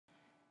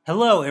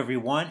Hello,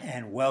 everyone,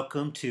 and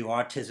welcome to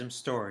Autism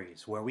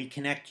Stories, where we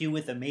connect you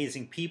with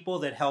amazing people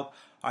that help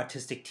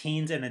autistic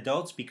teens and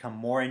adults become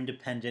more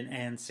independent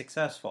and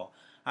successful.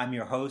 I'm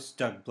your host,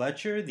 Doug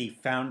Bletcher, the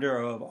founder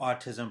of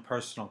Autism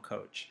Personal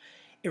Coach.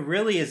 It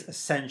really is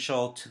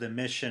essential to the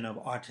mission of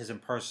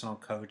Autism Personal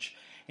Coach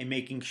in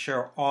making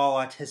sure all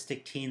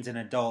autistic teens and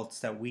adults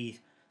that we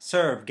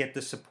serve get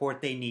the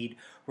support they need,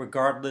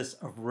 regardless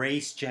of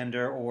race,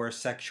 gender, or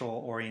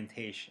sexual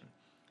orientation.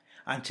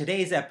 On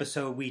today's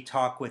episode, we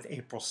talk with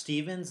April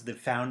Stevens, the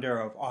founder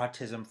of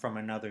Autism from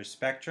Another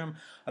Spectrum,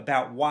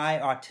 about why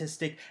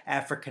autistic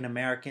African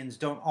Americans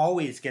don't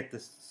always get the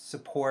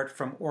support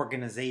from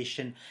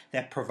organizations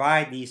that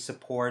provide these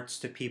supports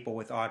to people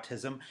with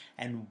autism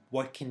and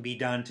what can be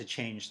done to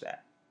change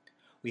that.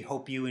 We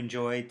hope you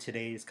enjoyed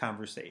today's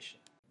conversation.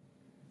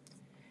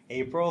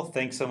 April,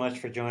 thanks so much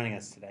for joining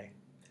us today.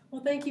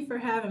 Well, thank you for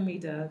having me,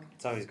 Doug.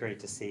 It's always great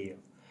to see you.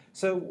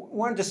 So,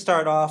 wanted to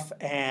start off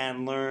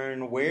and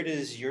learn, where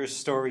does your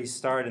story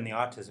start in the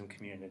autism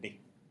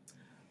community?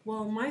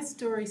 Well, my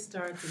story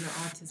starts in the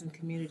autism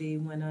community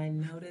when I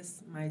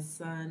noticed my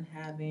son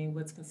having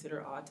what's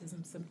considered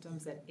autism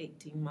symptoms at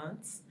 18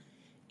 months.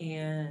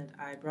 And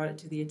I brought it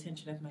to the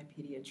attention of my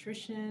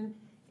pediatrician,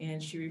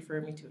 and she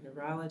referred me to a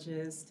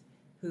neurologist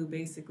who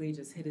basically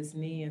just hit his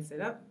knee and said,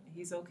 "Oh,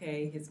 he's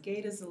okay. His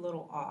gait is a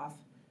little off,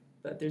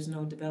 but there's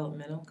no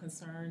developmental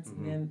concerns."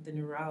 Mm-hmm. And then the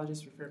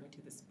neurologist referred me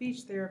to the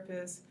speech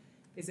therapist.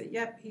 They said,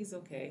 "Yep, he's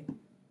okay,"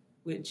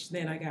 which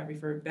then I got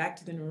referred back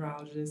to the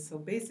neurologist. So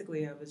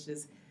basically I was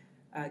just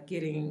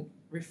getting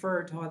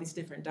referred to all these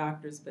different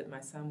doctors, but my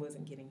son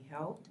wasn't getting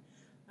help.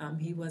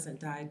 He wasn't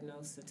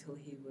diagnosed until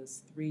he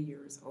was 3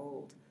 years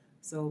old.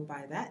 So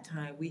by that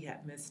time, we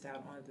had missed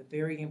out on the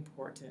very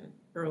important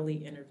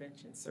early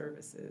intervention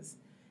services.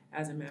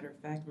 As a matter of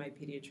fact, my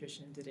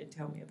pediatrician didn't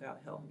tell me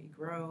about Help Me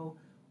Grow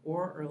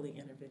or early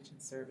intervention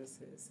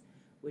services,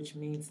 which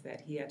means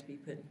that he had to be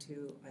put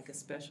into like a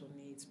special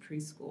needs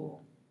preschool.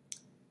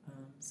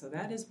 So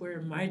that is where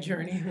my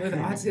journey with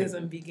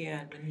autism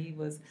began, when he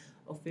was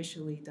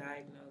officially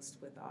diagnosed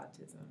with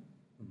autism.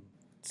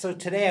 So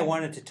today I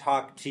wanted to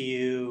talk to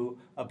you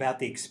about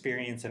the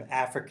experience of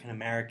African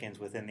Americans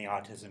within the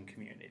autism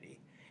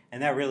community.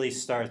 And that really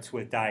starts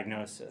with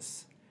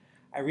diagnosis.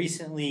 I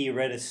recently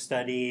read a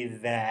study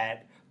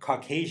that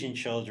Caucasian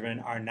children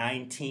are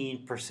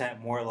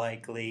 19% more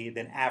likely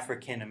than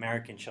African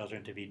American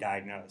children to be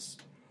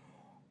diagnosed.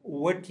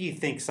 What do you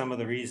think some of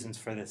the reasons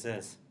for this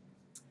is?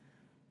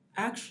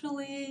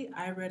 Actually,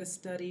 I read a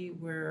study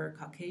where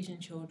Caucasian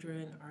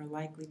children are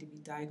likely to be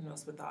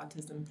diagnosed with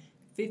autism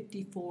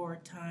 54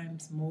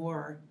 times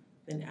more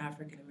than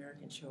African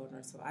American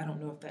children. So I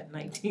don't know if that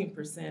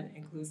 19%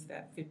 includes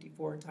that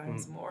 54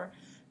 times more,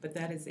 but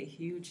that is a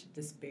huge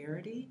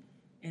disparity,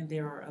 and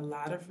there are a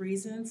lot of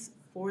reasons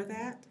for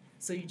that.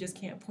 So you just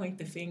can't point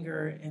the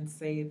finger and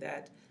say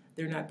that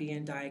they're not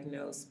being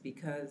diagnosed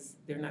because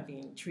they're not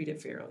being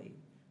treated fairly.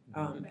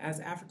 As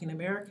African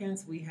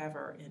Americans, we have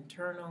our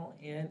internal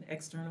and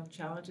external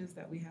challenges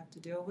that we have to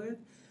deal with.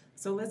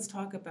 So let's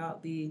talk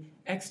about the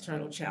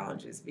external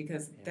challenges,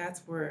 because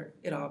that's where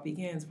it all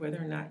begins, whether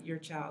or not your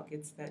child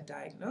gets that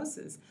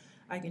diagnosis.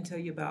 I can tell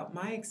you about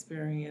my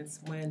experience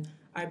when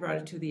I brought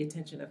it to the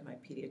attention of my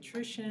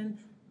pediatrician,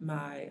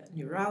 my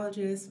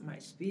neurologist, my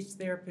speech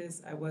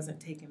therapist. I wasn't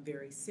taken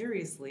very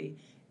seriously,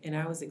 and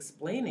I was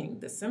explaining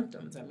the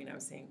symptoms. I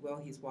was saying, well,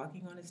 he's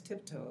walking on his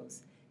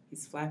tiptoes.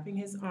 He's flapping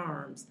his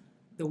arms.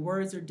 The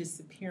words are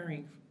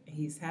disappearing.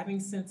 He's having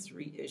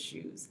sensory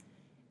issues.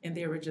 And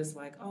they were just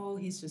like, oh,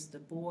 he's just a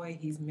boy.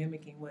 He's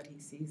mimicking what he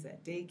sees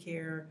at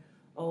daycare.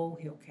 Oh,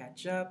 he'll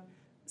catch up.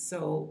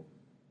 So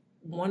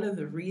one of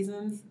the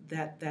reasons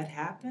that that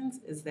happens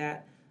is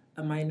that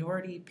a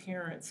minority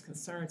parent's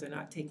concerns are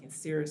not taken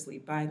seriously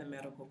by the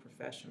medical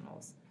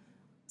professionals.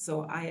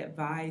 So I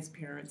advise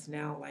parents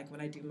now, like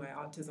when I do my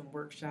autism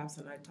workshops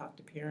and I talk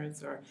to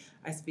parents, or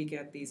I speak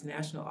at these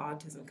national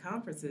autism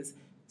conferences,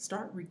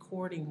 start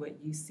recording what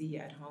you see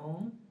at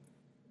home,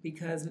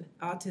 because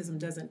autism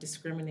doesn't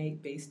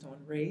discriminate based on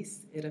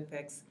race. It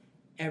affects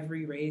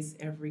every race,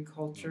 every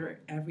culture,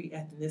 every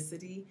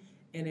ethnicity,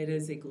 and it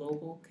is a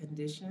global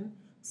condition.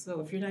 So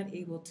if you're not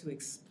able to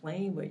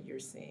explain what you're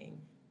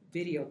seeing,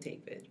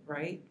 videotape it,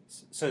 right?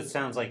 So it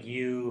sounds like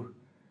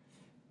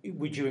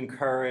would you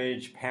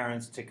encourage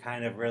parents to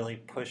kind of really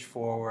push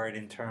forward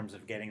in terms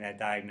of getting that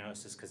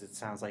diagnosis? Because it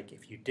sounds like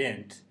if you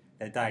didn't,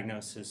 that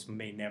diagnosis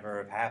may never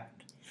have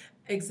happened.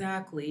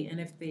 Exactly,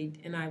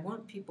 and I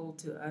want people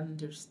to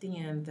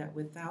understand that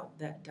without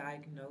that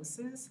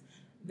diagnosis,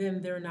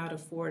 then they're not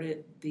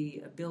afforded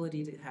the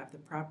ability to have the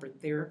proper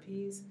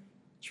therapies,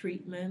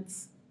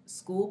 treatments,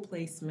 school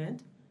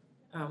placement.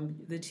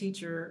 The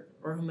teacher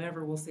or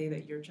whomever will say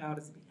that your child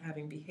is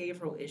having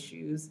behavioral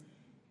issues,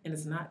 and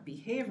it's not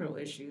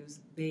behavioral issues.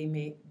 They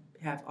may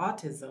have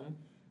autism.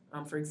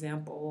 For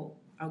example,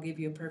 I'll give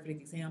you a perfect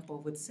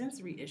example. With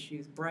sensory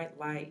issues, bright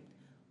light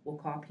will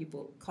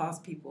cause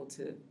people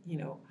to,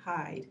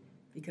 hide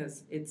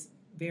because it's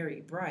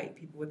very bright.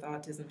 People with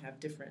autism have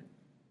different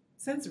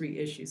sensory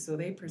issues, so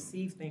they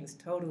perceive things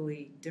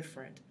totally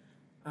different.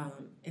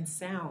 And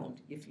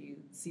sound, if you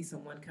see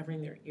someone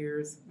covering their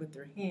ears with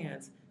their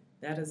hands,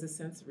 that is a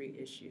sensory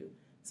issue.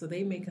 So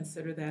they may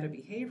consider that a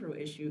behavioral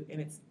issue, and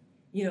it's,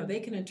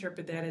 they can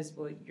interpret that as,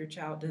 well, your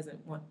child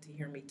doesn't want to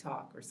hear me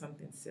talk or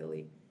something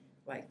silly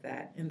like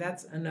that. And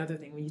that's another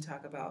thing when you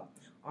talk about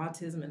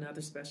autism and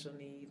other special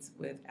needs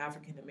with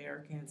African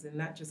Americans, and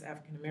not just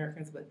African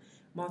Americans, but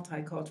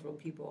multicultural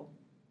people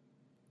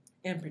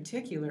in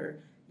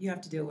particular, you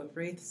have to deal with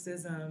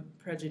racism,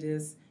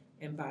 prejudice,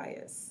 and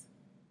bias.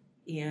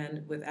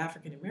 And with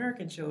African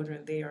American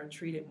children, they are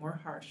treated more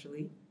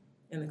harshly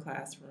in the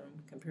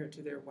classroom compared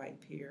to their white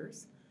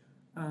peers,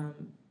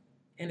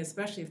 and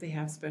especially if they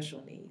have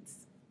special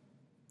needs.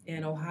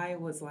 And Ohio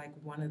was like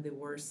one of the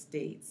worst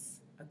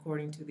states,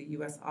 according to the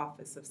U.S.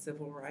 Office of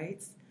Civil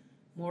Rights.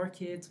 More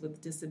kids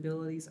with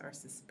disabilities are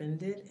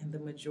suspended, and the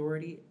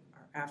majority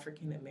are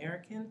African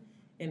American,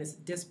 and it's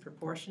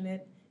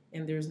disproportionate,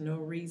 and there's no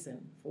reason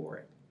for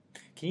it.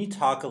 Can you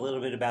talk a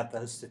little bit about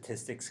those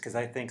statistics? Because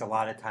I think a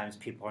lot of times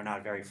people are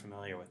not very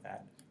familiar with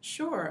that.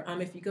 Sure.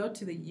 If you go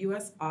to the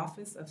U.S.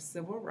 Office of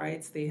Civil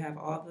Rights, they have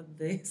all of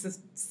the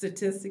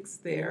statistics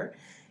there,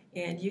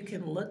 and you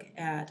can look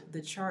at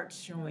the charts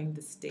showing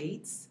the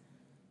states,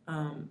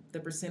 the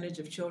percentage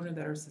of children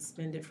that are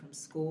suspended from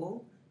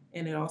school,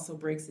 and it also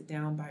breaks it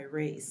down by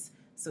race.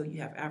 So you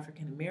have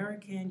African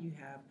American, you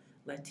have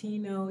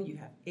Latino, you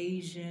have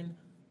Asian,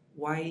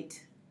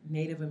 white,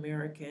 Native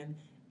American,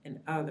 and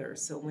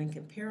others. So when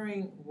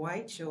comparing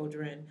white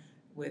children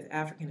with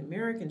African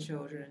American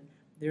children,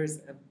 there's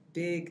a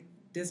big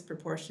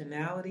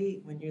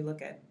disproportionality when you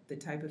look at the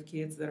type of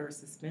kids that are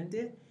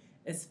suspended,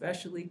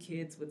 especially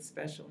kids with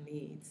special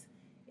needs.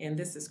 And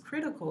this is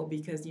critical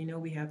because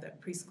we have that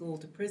preschool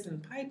to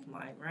prison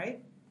pipeline,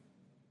 right?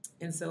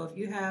 And so if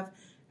you have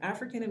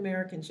African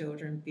American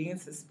children being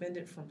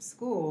suspended from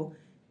school,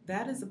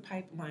 that is a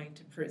pipeline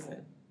to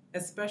prison,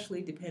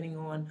 especially depending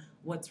on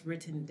what's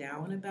written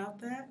down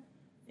about that.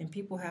 And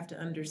people have to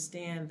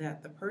understand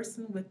that the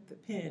person with the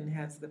pen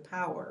has the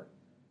power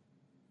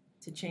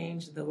to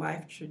change the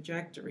life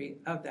trajectory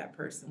of that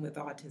person with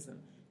autism,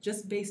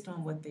 just based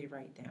on what they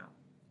write down.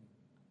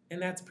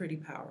 And that's pretty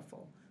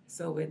powerful.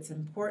 So it's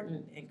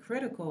important and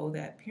critical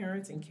that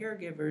parents and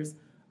caregivers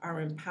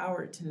are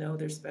empowered to know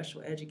their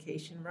special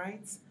education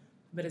rights,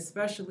 but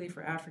especially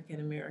for African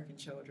American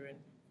children,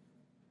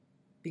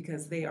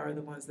 because they are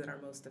the ones that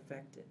are most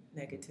affected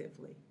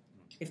negatively.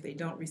 If they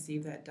don't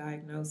receive that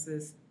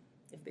diagnosis,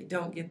 if they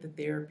don't get the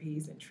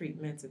therapies and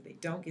treatments, if they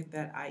don't get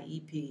that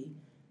IEP,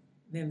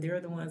 then they're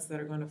the ones that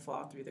are going to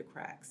fall through the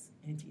cracks.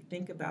 And if you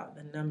think about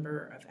the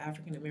number of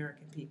African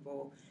American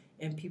people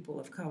and people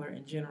of color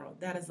in general,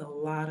 that is a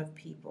lot of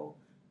people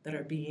that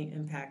are being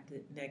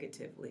impacted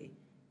negatively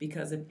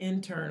because of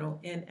internal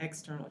and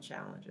external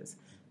challenges.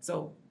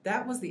 So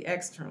that was the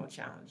external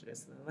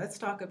challenges. Let's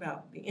talk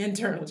about the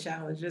internal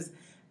challenges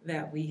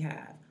that we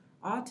have.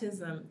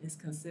 Autism is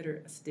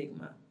considered a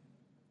stigma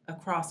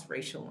across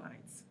racial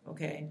lines,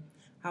 okay?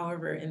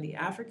 However, in the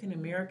African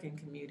American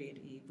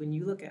community, when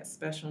you look at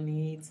special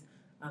needs,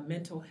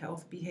 mental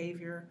health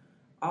behavior,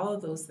 all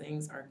of those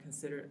things are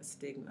considered a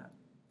stigma.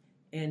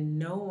 And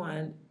no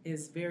one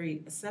is very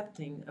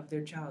accepting of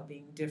their child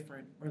being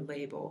different or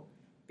labeled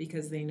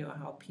because they know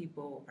how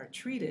people are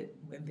treated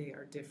when they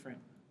are different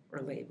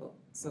or labeled.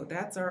 So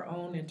that's our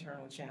own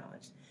internal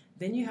challenge.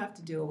 Then you have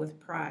to deal with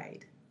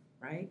pride,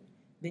 right?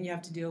 Then you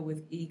have to deal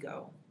with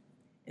ego.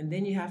 And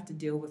then you have to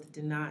deal with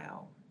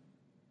denial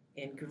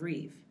and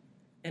grief.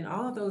 And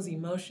all of those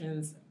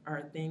emotions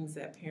are things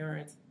that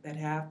parents that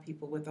have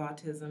people with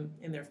autism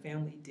in their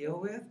family deal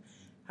with.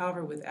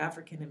 However, with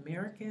African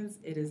Americans,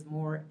 it is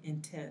more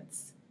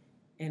intense.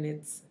 And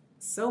it's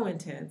so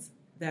intense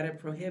that it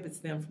prohibits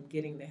them from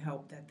getting the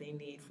help that they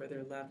need for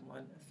their loved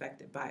one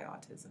affected by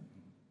autism.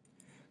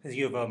 Because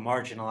you have a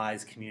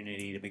marginalized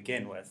community to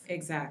begin with.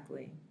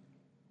 Exactly.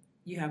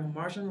 You have a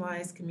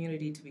marginalized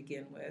community to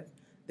begin with.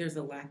 There's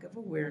a lack of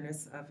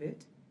awareness of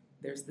it.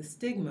 There's the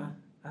stigma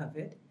of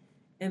it.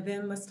 And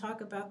then let's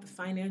talk about the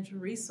financial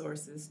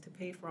resources to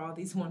pay for all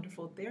these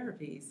wonderful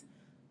therapies.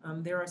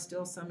 There are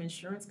still some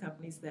insurance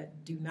companies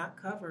that do not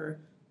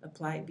cover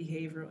applied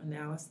behavioral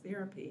analysis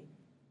therapy,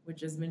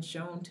 which has been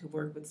shown to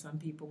work with some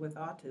people with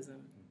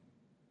autism.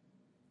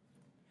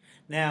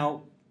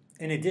 Now,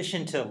 in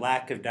addition to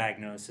lack of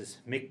diagnosis,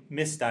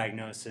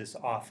 misdiagnosis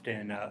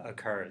often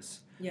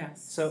occurs.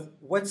 Yes. So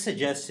what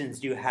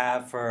suggestions do you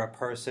have for a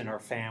person or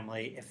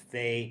family if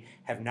they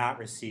have not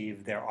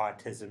received their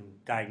autism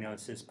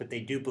diagnosis, but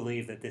they do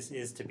believe that this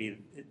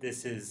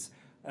is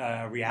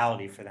a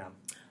reality for them?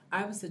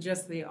 I would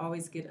suggest they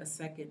always get a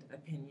second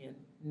opinion.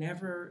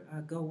 Never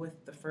go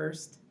with the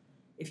first.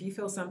 If you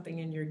feel something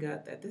in your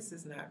gut that this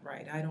is not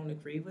right, I don't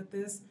agree with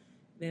this,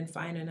 then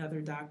find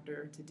another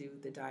doctor to do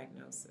the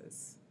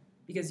diagnosis.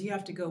 Because you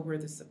have to go where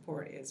the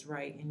support is,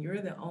 right? And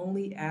you're the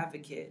only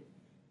advocate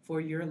for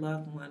your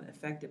loved one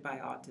affected by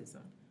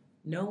autism.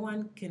 No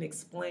one can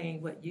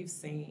explain what you've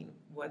seen,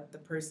 what the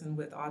person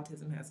with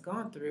autism has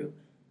gone through,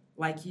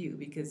 like you,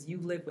 because you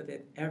live with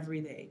it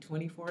every day,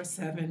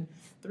 24/7,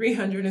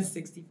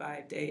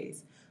 365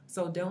 days.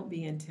 So don't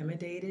be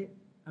intimidated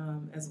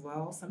as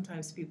well.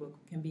 Sometimes people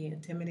can be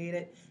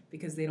intimidated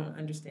because they don't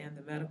understand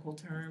the medical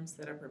terms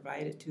that are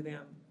provided to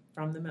them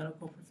from the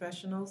medical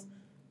professionals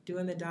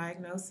doing the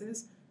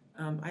diagnosis.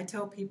 I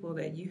tell people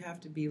that you have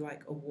to be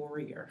like a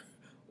warrior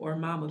or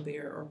mama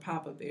bear or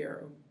papa bear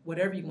or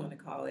whatever you want to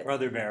call it.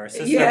 Brother bear,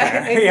 sister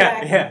Yeah, bear.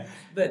 exactly. Yeah.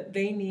 But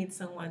they need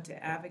someone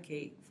to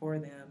advocate for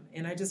them.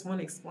 And I just want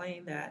to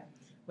explain that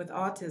with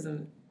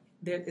autism,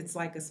 it's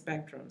like a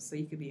spectrum. So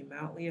you could be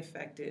mildly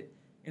affected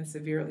and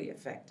severely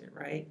affected,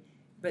 right?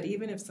 But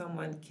even if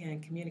someone can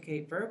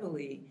communicate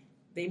verbally,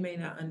 they may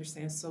not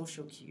understand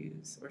social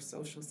cues or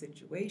social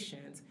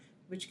situations,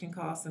 which can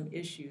cause some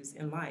issues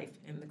in life,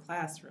 in the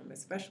classroom,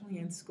 especially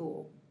in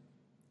school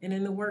and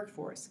in the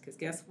workforce. Because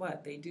guess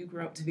what? They do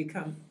grow up to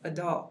become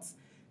adults.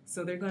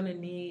 So they're going to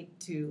need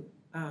to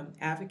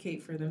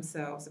advocate for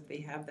themselves if they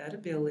have that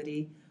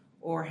ability,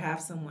 or have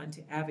someone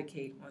to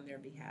advocate on their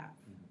behalf.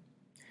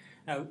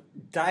 Now,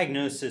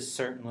 diagnosis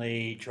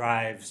certainly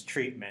drives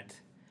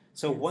treatment.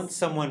 So Yes. once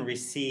someone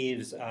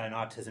receives an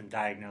autism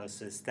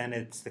diagnosis, then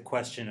it's the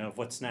question of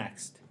what's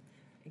next.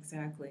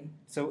 Exactly.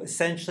 So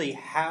essentially,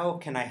 how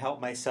can I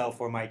help myself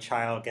or my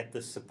child get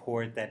the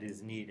support that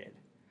is needed?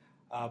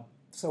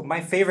 So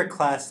my favorite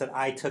class that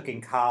I took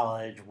in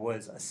college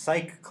was a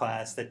psych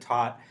class that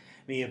taught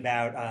me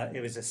about,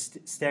 it was a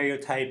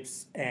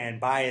stereotypes and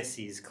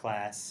biases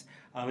class.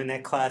 In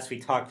that class, we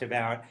talked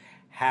about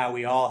how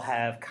we all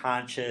have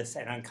conscious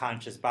and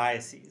unconscious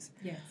biases.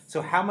 Yes.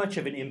 So how much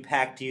of an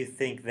impact do you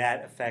think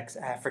that affects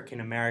African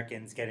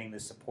Americans getting the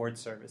support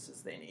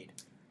services they need?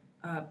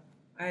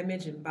 I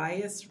mentioned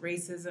bias,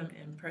 racism,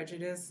 and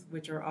prejudice,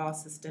 which are all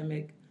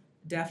systemic,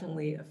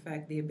 definitely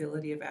affect the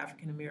ability of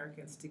African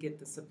Americans to get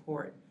the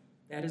support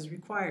that is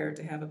required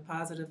to have a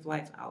positive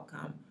life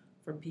outcome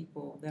for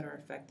people that are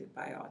affected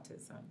by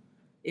autism.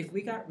 If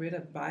we got rid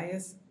of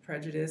bias,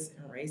 prejudice,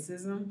 and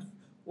racism,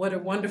 what a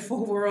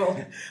wonderful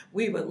world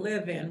we would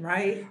live in,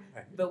 right?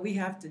 But we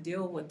have to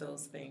deal with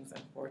those things,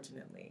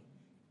 unfortunately.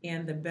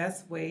 And the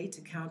best way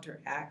to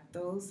counteract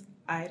those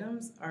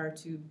items are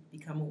to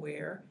become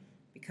aware,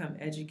 become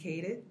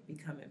educated,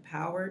 become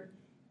empowered,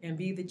 and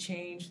be the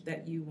change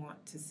that you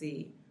want to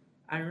see.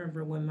 I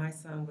remember when my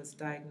son was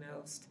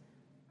diagnosed,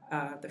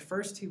 the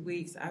first 2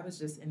 weeks, I was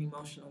just an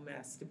emotional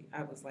mess.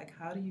 I was like,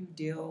 how do you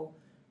deal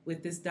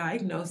with this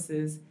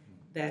diagnosis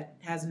that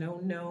has no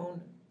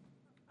known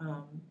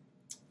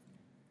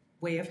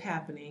way of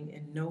happening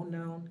and no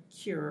known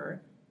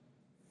cure?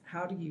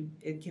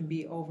 It can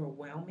be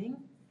overwhelming,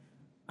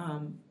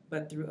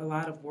 but through a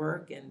lot of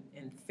work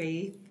and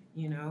faith,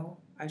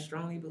 I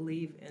strongly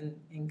believe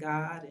in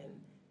God, and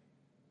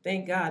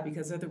thank God,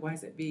 because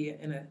otherwise it'd be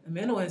in a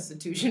mental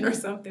institution or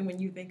something when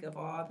you think of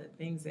all the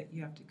things that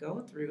you have to go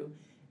through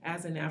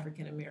as an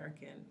African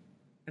American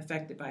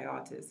affected by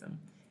autism.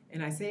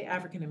 And I say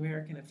African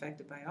American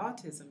affected by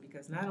autism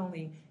because not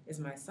only is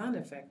my son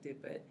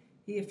affected, but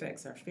he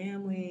affects our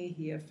family,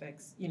 he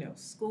affects,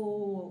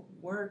 school,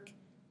 work,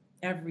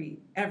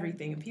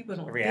 everything. And people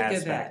don't Every think of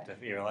aspect that.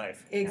 of your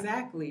life.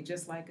 Exactly, yeah.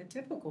 Just like a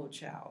typical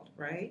child,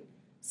 right?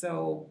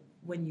 So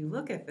when you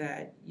look at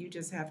that, you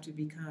just have to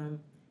become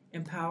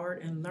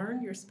empowered and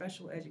learn your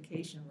special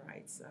education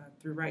rights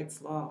through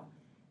rights law,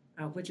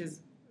 which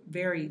is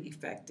very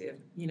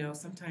effective.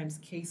 Sometimes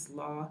case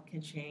law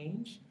can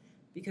change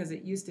because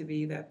it used to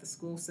be that the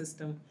school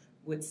system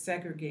would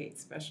segregate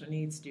special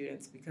needs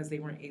students because they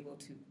weren't able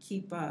to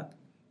keep up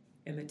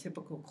in the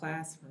typical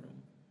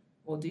classroom.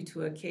 Well, due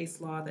to a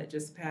case law that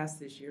just passed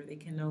this year, they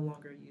can no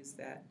longer use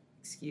that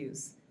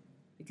excuse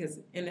because,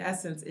 in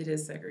essence, it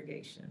is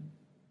segregation.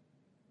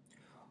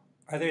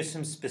 Are there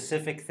some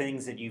specific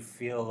things that you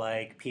feel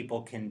like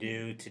people can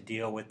do to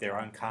deal with their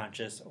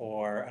unconscious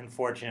or,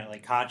 unfortunately,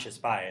 conscious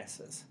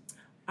biases?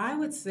 I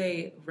would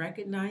say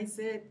recognize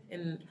it.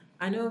 And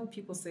I know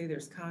people say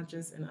there's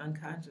conscious and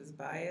unconscious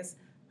bias.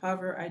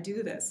 However, I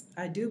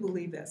do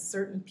believe that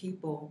certain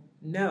people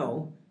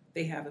know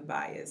they have a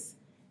bias.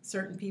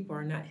 Certain people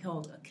are not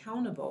held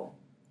accountable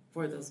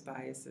for those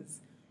biases,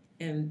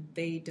 and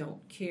they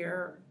don't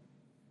care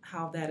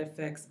how that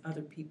affects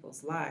other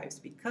people's lives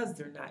because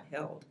they're not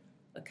held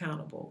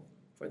accountable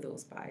for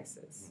those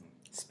biases.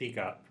 Speak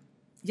up.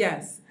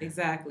 Yes,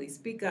 exactly.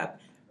 Speak up.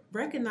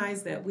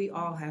 Recognize that we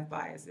all have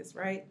biases,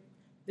 right?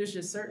 There's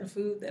just certain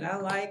food that I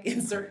like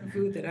and certain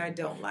food that I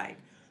don't like.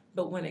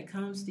 But when it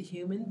comes to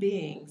human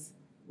beings,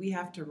 we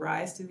have to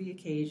rise to the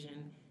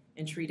occasion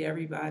and treat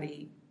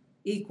everybody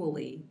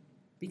equally,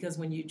 because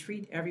when you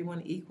treat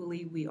everyone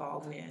equally, we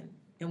all win.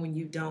 And when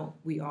you don't,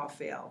 we all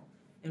fail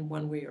in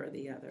one way or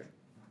the other.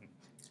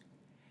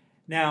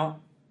 Now,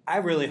 I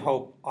really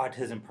hope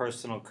Autism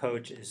Personal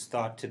Coach is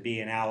thought to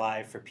be an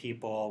ally for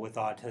people with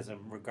autism,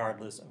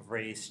 regardless of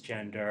race,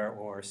 gender,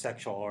 or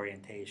sexual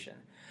orientation.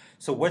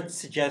 So what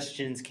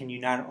suggestions can you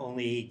not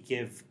only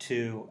give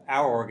to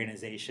our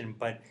organization,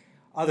 but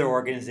other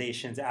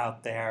organizations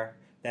out there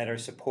that are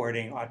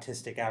supporting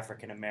autistic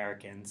African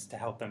Americans to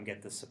help them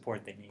get the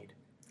support they need?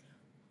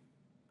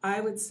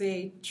 I would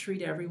say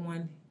treat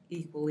everyone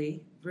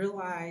equally.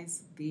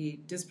 Realize the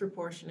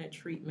disproportionate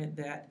treatment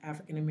that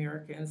African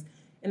Americans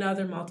and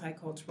other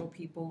multicultural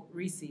people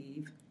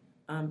receive.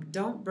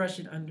 Don't brush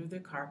it under the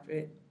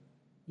carpet.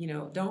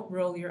 Don't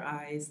roll your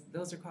eyes.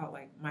 Those are called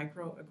like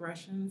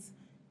microaggressions,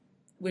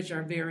 which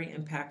are very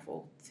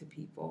impactful to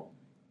people.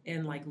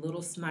 And like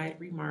little snide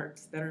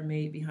remarks that are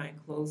made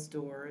behind closed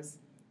doors,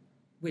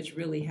 which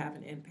really have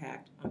an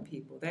impact on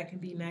people. That can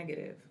be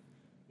negative.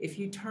 If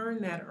you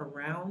turn that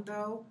around,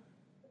 though,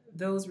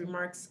 those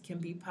remarks can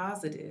be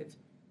positive.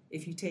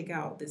 If you take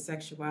out the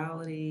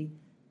sexuality,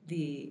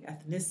 the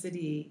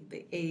ethnicity,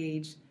 the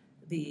age,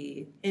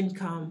 the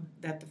income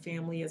that the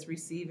family is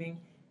receiving,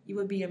 you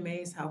would be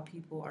amazed how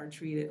people are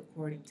treated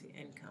according to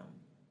income,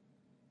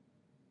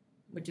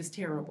 which is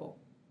terrible.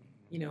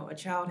 A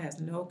child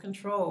has no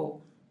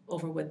control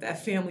over what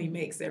that family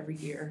makes every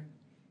year,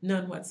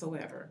 none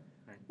whatsoever.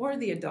 Right. Or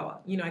the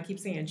adult. I keep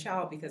saying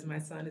child because my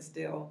son is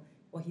still,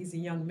 well, he's a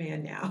young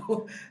man now.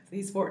 So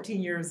he's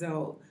 14 years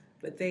old.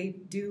 But they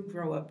do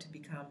grow up to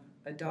become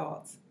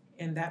adults.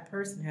 And that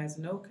person has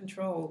no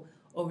control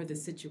over the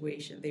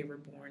situation they were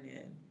born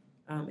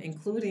in,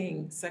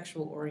 including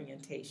sexual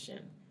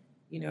orientation.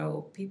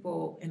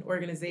 People and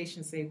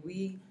organizations say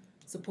we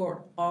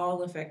support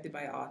all affected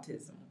by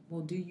autism.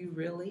 Well, do you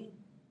really?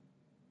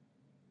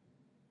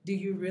 Do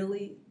you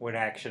really? What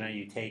action are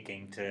you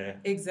taking to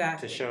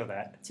show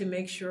that? To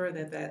make sure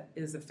that that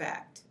is a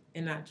fact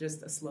and not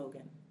just a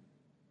slogan.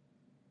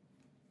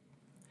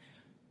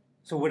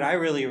 So what I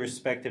really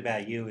respect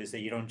about you is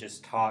that you don't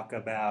just talk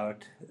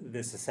about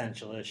this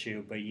essential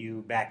issue, but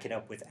you back it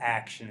up with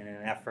action in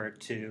an effort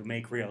to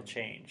make real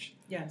change.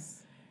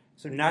 Yes.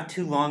 So not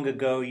too long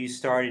ago, you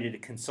started a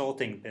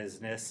consulting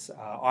business,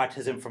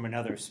 Autism from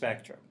Another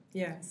Spectrum.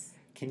 Yes.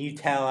 Can you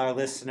tell our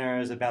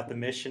listeners about the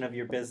mission of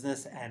your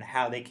business and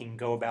how they can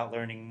go about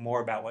learning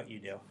more about what you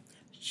do?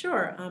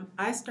 Sure.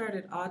 I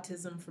started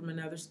Autism from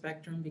Another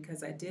Spectrum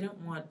because I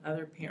didn't want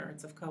other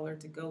parents of color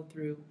to go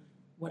through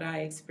what I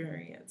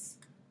experienced.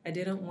 I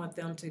didn't want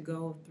them to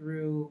go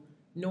through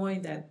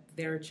knowing that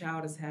their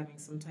child is having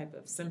some type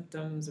of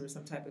symptoms or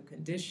some type of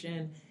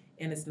condition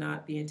and it's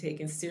not being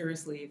taken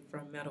seriously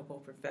from medical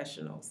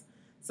professionals.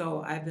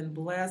 So I've been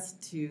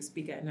blessed to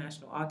speak at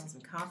national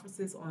autism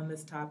conferences on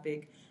this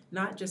topic,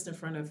 not just in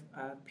front of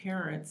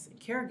parents and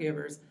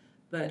caregivers,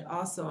 but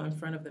also in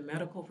front of the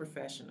medical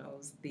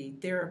professionals, the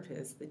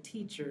therapists, the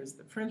teachers,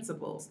 the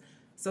principals,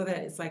 so that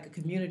it's like a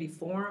community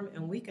forum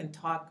and we can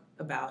talk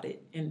about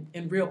it in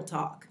real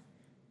talk.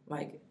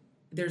 Like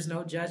there's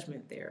no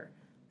judgment there.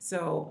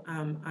 So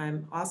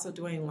I'm also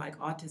doing like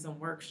autism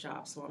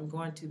workshops. So I'm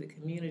going to the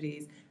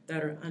communities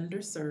that are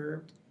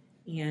underserved,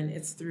 and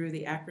it's through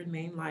the Akron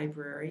Main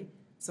Library.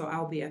 So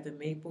I'll be at the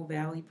Maple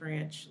Valley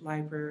Branch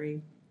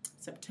Library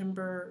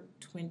September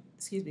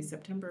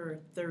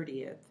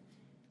 30th,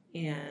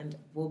 and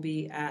we'll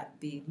be at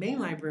the Main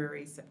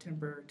Library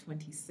September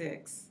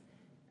 26th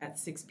at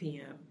 6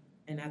 p.m.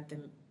 and at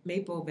the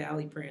Maple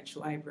Valley Branch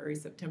Library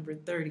September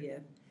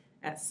 30th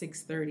at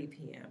 6:30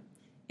 p.m.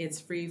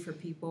 It's free for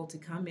people to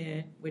come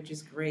in, which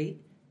is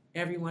great.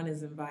 Everyone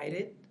is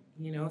invited.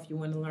 If you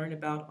want to learn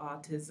about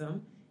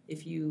autism,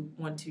 if you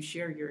want to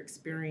share your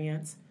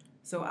experience.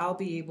 So I'll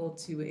be able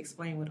to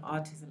explain what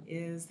autism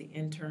is, the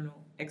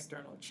internal,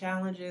 external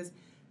challenges,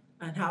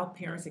 and how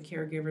parents and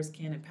caregivers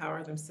can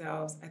empower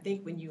themselves. I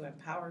think when you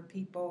empower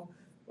people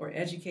or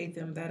educate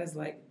them, that's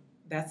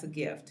a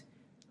gift,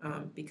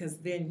 because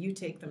then you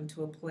take them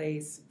to a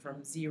place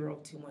from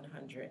 0 to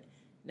 100.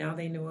 Now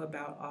they know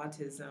about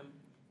autism.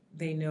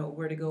 They know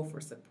where to go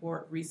for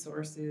support,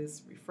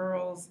 resources,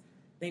 referrals.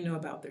 They know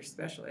about their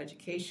special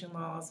education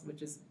laws,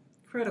 which is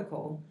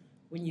critical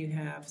when you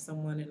have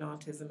someone in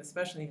autism,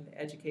 especially in the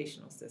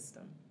educational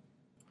system.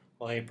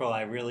 Well, April,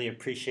 I really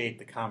appreciate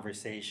the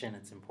conversation.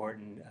 It's an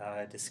important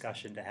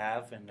discussion to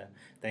have, and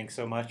thanks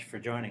so much for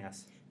joining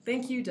us.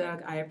 Thank you,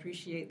 Doug. I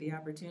appreciate the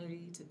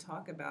opportunity to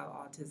talk about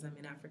autism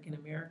in African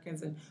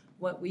Americans and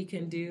what we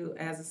can do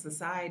as a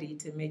society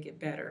to make it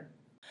better.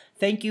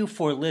 Thank you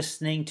for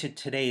listening to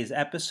today's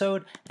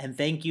episode, and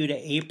thank you to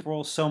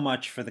April so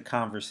much for the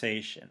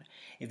conversation.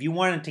 If you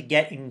wanted to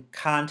get in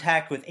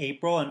contact with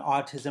April and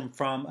Autism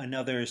from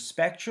Another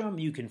Spectrum,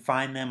 you can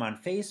find them on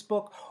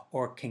Facebook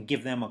or can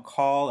give them a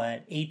call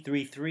at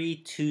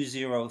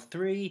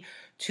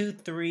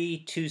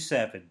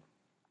 833-203-2327.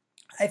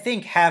 I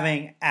think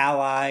having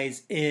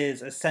allies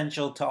is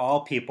essential to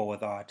all people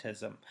with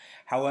autism.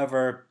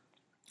 However,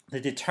 the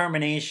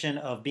determination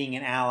of being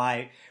an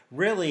ally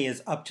really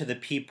is up to the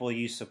people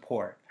you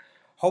support.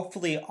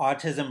 Hopefully,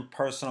 Autism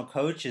Personal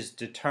Coach is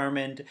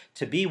determined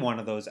to be one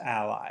of those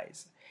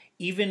allies.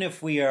 Even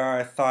if we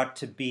are thought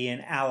to be an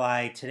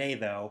ally today,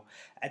 though,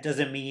 that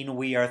doesn't mean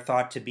we are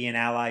thought to be an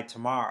ally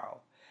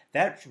tomorrow.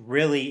 That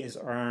really is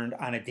earned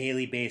on a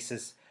daily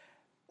basis,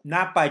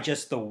 not by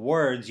just the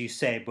words you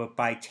say, but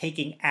by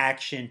taking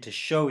action to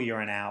show you're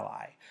an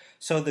ally.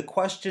 So the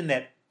question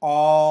that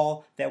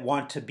all that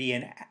want to be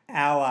an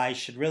ally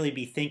should really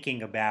be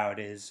thinking about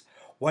is,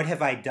 what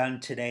have I done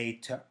today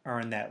to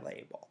earn that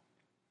label?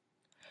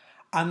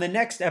 On the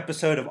next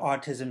episode of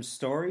Autism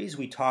Stories,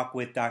 we talk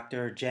with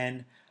Dr.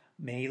 Megan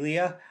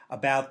Metzelaar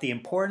about the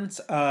importance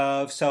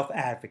of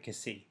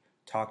self-advocacy.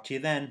 Talk to you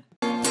then.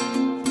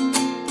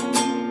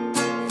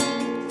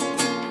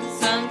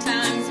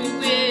 Sometimes we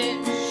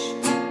wish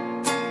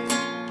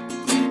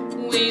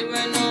we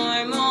were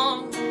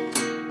normal.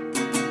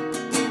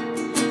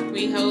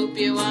 We hope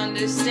you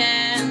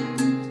understand.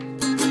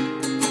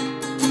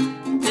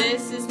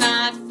 This is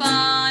not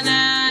fun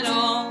at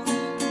all.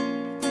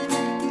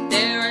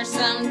 There are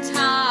some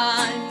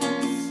times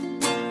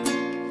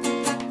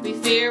we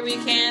fear we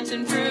can't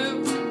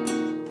improve.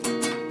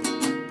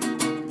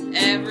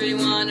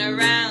 Everyone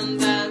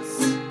around us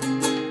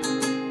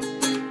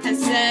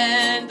has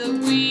said that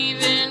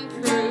we've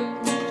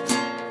improved.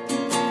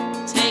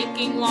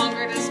 Taking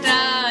longer to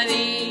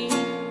study,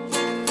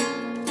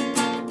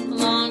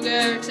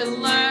 longer to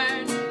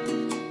learn.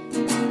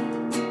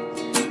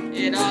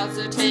 It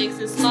also takes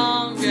us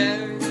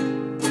longer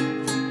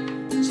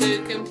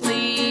to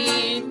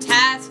complete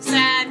tasks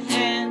at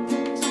hand.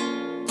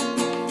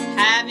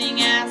 Having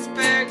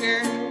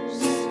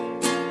Asperger's,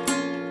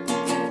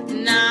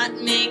 not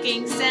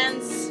making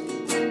sense.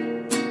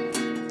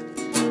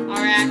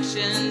 Our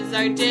actions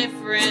are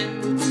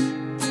different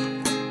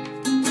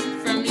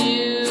from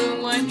you,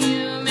 we're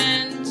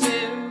human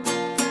too.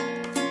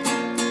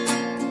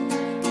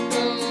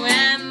 Who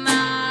am I?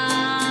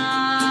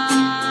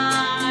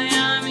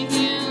 I'm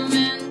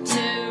human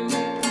too.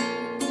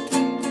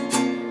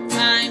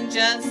 I'm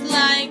just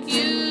like you.